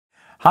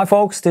Hi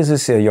folks, this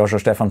is Joscho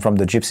Stephan from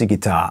the Gypsy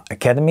Guitar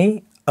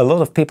Academy. A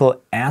lot of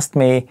people asked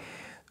me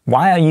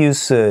why I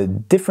use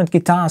different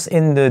guitars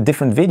in the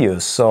different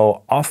videos.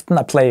 So often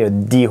I play a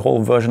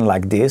D-hole version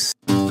like this,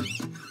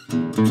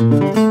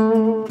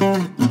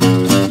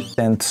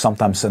 and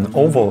sometimes an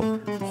oval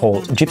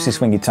hole gypsy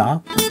swing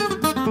guitar.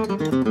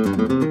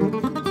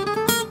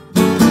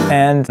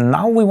 And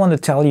now we want to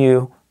tell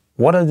you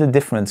what are the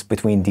differences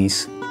between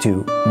these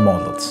two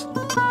models.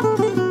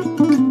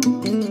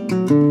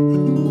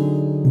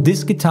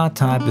 This guitar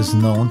type is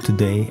known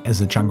today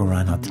as a Django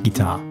Reinhardt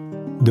guitar.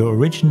 The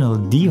original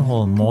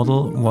D-hole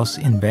model was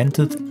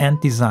invented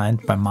and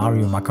designed by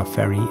Mario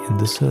Macaferri in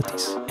the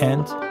 30s.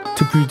 And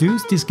to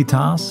produce these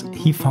guitars,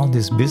 he found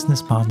his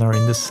business partner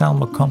in the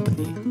Selmer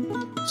company.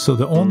 So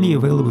the only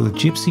available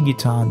gypsy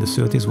guitar in the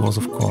 30s was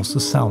of course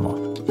the Selmer.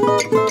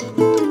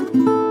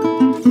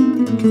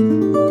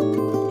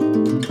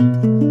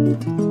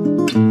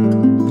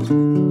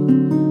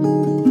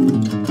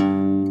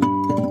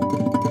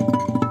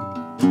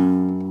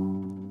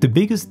 The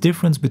biggest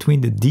difference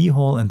between the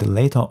D-hole and the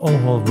later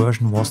O-hole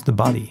version was the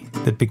body,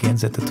 that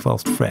begins at the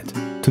 12th fret.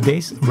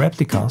 Today's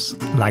replicas,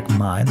 like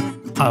mine,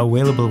 are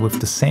available with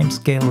the same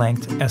scale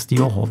length as the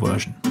O-hole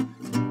version.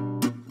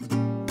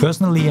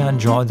 Personally, I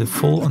enjoy the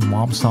full and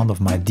warm sound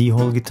of my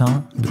D-hole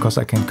guitar, because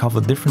I can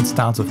cover different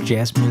styles of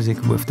jazz music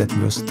with that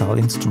versatile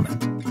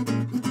instrument.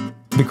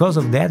 Because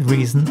of that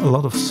reason, a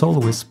lot of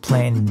soloists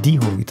play in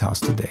D-hole guitars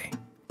today.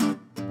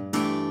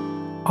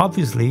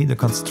 Obviously, the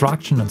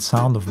construction and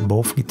sound of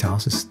both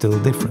guitars is still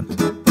different.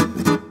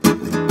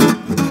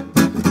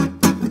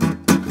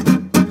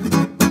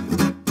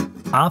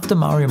 After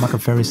Mario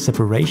Macaferri's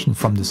separation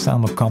from the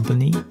Selmer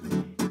company,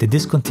 they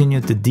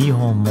discontinued the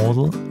D-hole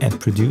model and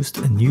produced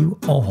a new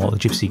O-hole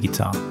gypsy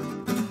guitar.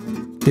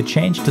 They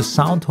changed the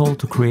sound hole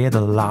to create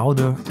a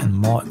louder and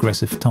more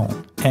aggressive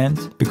tone.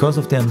 And because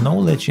of their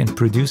knowledge in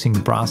producing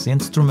brass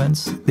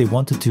instruments, they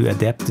wanted to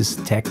adapt this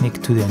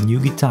technique to their new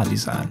guitar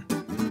design.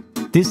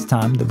 This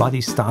time the body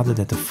started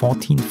at the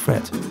 14th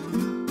fret.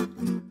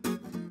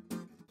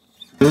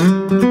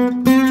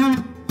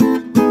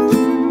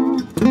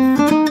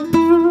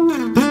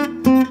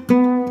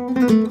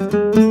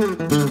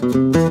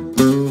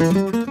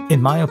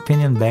 In my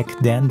opinion, back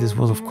then this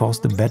was of course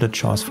the better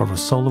choice for a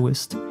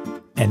soloist,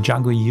 and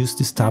Django used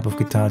this type of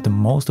guitar at the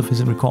most of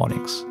his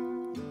recordings.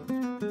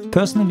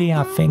 Personally,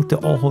 I think the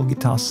O-hole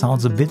guitar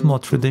sounds a bit more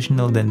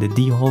traditional than the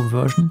D-hole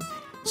version,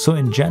 so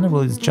in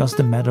general it's just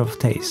a matter of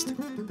taste.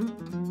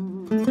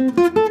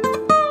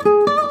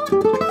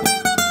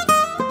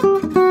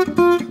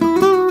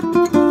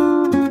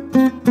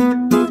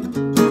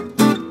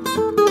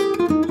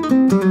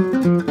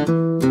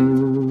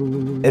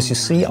 As you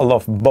see, I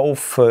love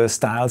both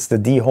styles, the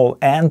D-hole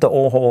and the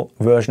O-hole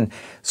version,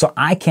 so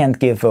I can't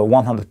give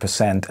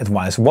 100%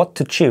 advice what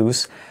to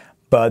choose,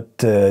 but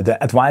the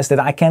advice that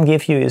I can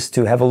give you is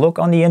to have a look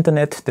on the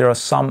internet. There are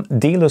some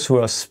dealers who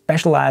are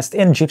specialized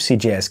in gypsy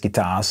jazz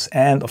guitars,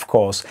 and of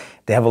course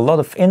they have a lot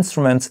of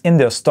instruments in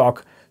their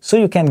stock, so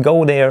you can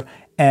go there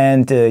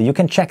and you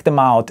can check them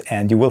out,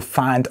 and you will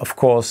find of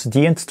course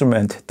the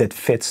instrument that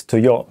fits to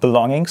your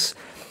belongings.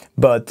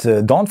 But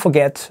don't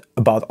forget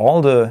about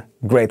all the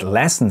great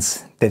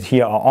lessons that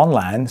here are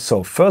online.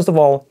 So first of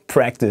all,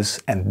 practice,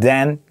 and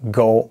then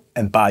go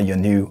and buy your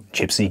new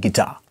gypsy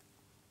guitar.